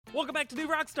Welcome back to New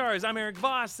Rockstars. I'm Eric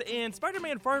Voss, and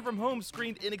Spider-Man Far From Home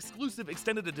screened an exclusive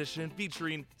extended edition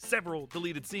featuring several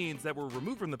deleted scenes that were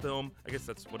removed from the film. I guess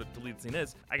that's what a deleted scene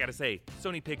is. I gotta say,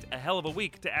 Sony picked a hell of a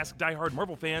week to ask die-hard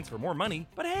Marvel fans for more money.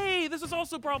 But hey, this is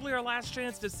also probably our last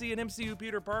chance to see an MCU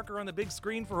Peter Parker on the big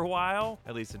screen for a while,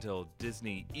 at least until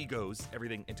Disney egos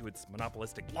everything into its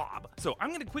monopolistic blob. So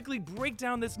I'm gonna quickly break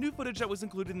down this new footage that was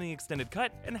included in the extended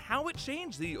cut and how it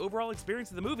changed the overall experience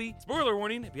of the movie. Spoiler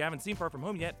warning if you haven't seen Far From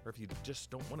Home yet, or if you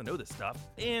just don't want to know this stuff.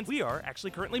 And we are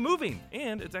actually currently moving,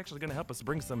 and it's actually going to help us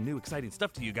bring some new exciting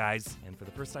stuff to you guys. And for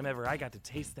the first time ever, I got to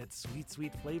taste that sweet,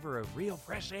 sweet flavor of real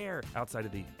fresh air outside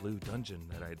of the blue dungeon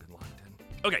that I had been locked in.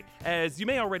 Okay, as you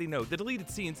may already know, the deleted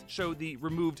scenes show the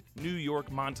removed New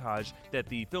York montage that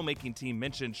the filmmaking team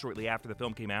mentioned shortly after the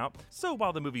film came out. So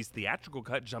while the movie's theatrical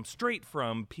cut jumps straight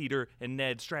from Peter and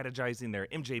Ned strategizing their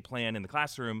MJ plan in the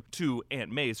classroom to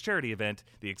Aunt May's charity event,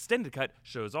 the extended cut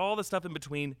shows all the stuff in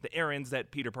between, the errands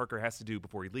that Peter Parker has to do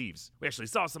before he leaves. We actually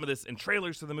saw some of this in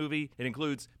trailers for the movie. It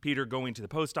includes Peter going to the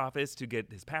post office to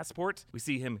get his passport. We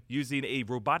see him using a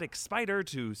robotic spider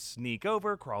to sneak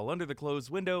over, crawl under the closed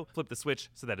window, flip the switch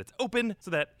so that it's open, so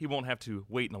that he won't have to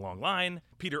wait in a long line.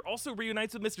 Peter also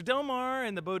reunites with Mr. Delmar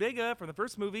in the bodega from the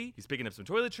first movie. He's picking up some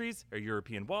toiletries, a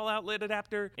European wall outlet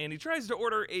adapter, and he tries to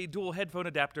order a dual headphone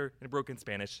adapter in broken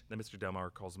Spanish that Mr. Delmar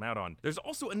calls him out on. There's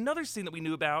also another scene that we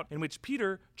knew about in which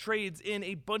Peter trades in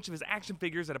a bunch of his action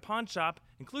figures at a pawn shop,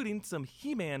 including some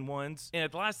He-Man ones, and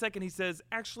at the last second he says,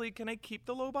 actually, can I keep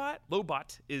the Lobot?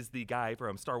 Lobot is the guy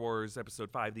from Star Wars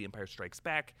Episode 5, The Empire Strikes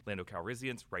Back, Lando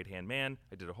Calrissian's right-hand man.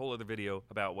 I did a whole other video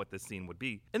about what this scene would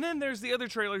be. And then there's the other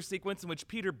trailer sequence in which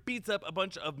Peter beats up a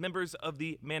bunch of members of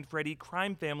the Manfredi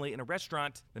crime family in a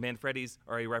restaurant. The Manfredis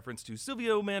are a reference to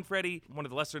Silvio Manfredi, one of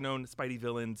the lesser-known Spidey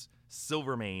villains,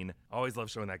 Silvermane. Always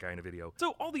love showing that guy in a video.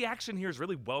 So all the action here is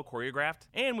really well choreographed,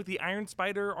 and with the Iron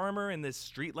Spider armor in this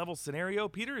street-level scenario,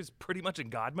 Peter is pretty much in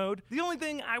God mode. The only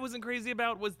thing I wasn't crazy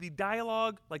about was the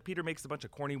dialogue, like Peter makes a bunch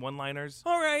of corny one-liners.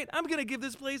 All right, I'm gonna give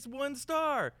this place 1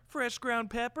 star. Fresh ground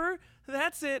pepper?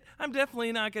 That's it. I'm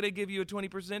definitely not gonna give you a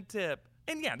 20% tip.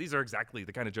 And yeah, these are exactly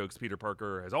the kind of jokes Peter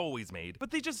Parker has always made,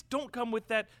 but they just don't come with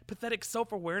that pathetic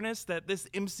self-awareness that this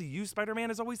MCU Spider-Man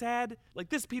has always had. Like,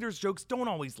 this Peter's jokes don't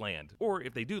always land, or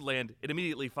if they do land, it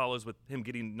immediately follows with him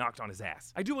getting knocked on his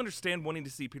ass. I do understand wanting to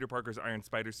see Peter Parker's Iron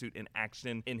Spider suit in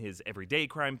action in his everyday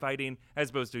crime fighting, as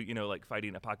opposed to, like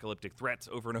fighting apocalyptic threats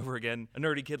over and over again. A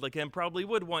nerdy kid like him probably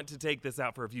would want to take this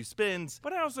out for a few spins,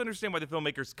 but I also understand why the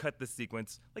filmmakers cut this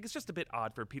sequence. Like, it's just a bit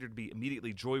odd for Peter to be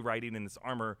immediately joyriding in this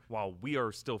armor while we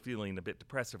are still feeling a bit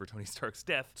depressed over Tony Stark's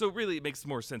death. So really it makes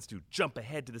more sense to jump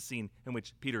ahead to the scene in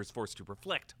which Peter is forced to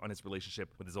reflect on his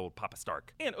relationship with his old Papa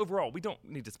Stark. And overall, we don't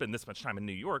need to spend this much time in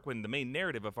New York when the main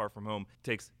narrative of Far From Home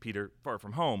takes Peter far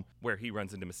from home, where he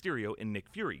runs into Mysterio and Nick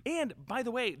Fury. And by the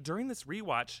way, during this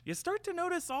rewatch, you start to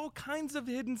notice all kinds of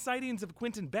hidden sightings of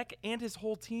Quentin Beck and his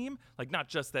whole team. Like, not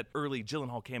just that early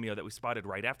Gyllenhaal cameo that we spotted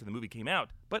right after the movie came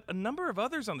out, but a number of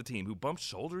others on the team who bumped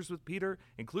shoulders with Peter,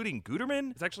 including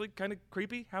Guterman. It's actually kind of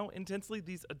creepy how intensely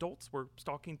these adults were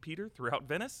stalking Peter throughout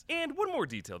Venice. And one more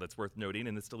detail that's worth noting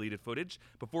in this deleted footage: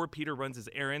 before Peter runs his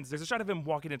errands, there's a shot of him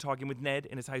walking and talking with Ned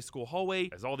in his high school hallway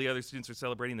as all the other students are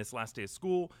celebrating this last day of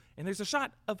school. And there's a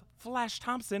shot of Flash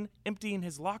Thompson emptying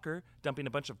his locker, dumping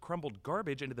a bunch of crumbled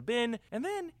garbage into the bin, and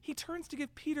then he turns to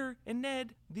give Peter and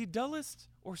Ned the dullest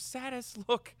or saddest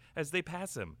look as they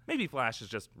pass him. Maybe Flash is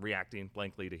just reacting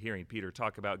blankly to hearing Peter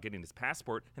talk about getting his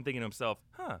passport and thinking to himself,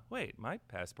 wait, my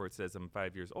passport says I'm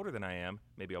 5 years older than I am.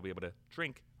 Maybe I'll be able to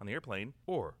drink on the airplane.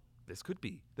 Or this could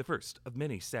be the first of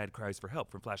many sad cries for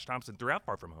help from Flash Thompson throughout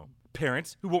Far From Home.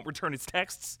 Parents who won't return his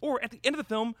texts, or at the end of the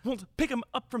film, won't pick him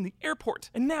up from the airport.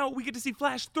 And now we get to see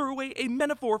Flash throw away a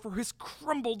metaphor for his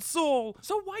crumbled soul.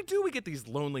 So why do we get these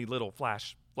lonely little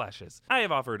flashes? I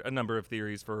have offered a number of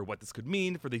theories for what this could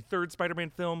mean for the third Spider-Man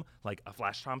film, like a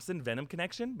Flash Thompson-Venom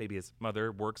connection. Maybe his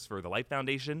mother works for the Life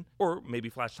Foundation, or maybe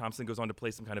Flash Thompson goes on to play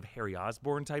some kind of Harry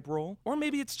Osborn type role, or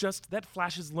maybe it's just that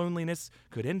Flash's loneliness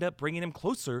could end up bringing him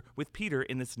closer with Peter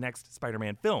in this next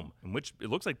Spider-Man film, in which it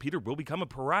looks like Peter will become a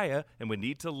pariah and would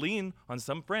need to lean on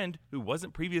some friend who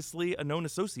wasn't previously a known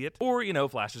associate. Or,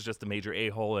 Flash is just a major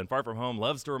a-hole, and Far From Home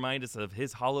loves to remind us of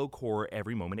his hollow core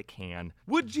every moment it can.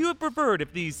 Would you have preferred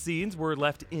if these scenes were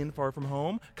left in Far From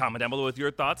Home? Comment down below with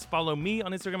your thoughts. Follow me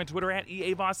on Instagram and Twitter at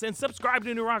EAVoss, and subscribe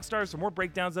to New Rockstars for more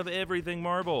breakdowns of everything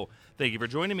Marvel. Thank you for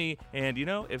joining me. And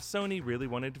if Sony really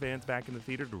wanted fans back in the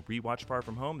theater to rewatch Far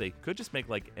From Home, they could just make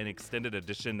like an extended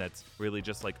edition that's really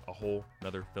just like a whole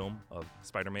another film of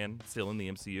Spider-Man still in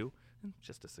the MCU.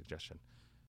 Just a suggestion.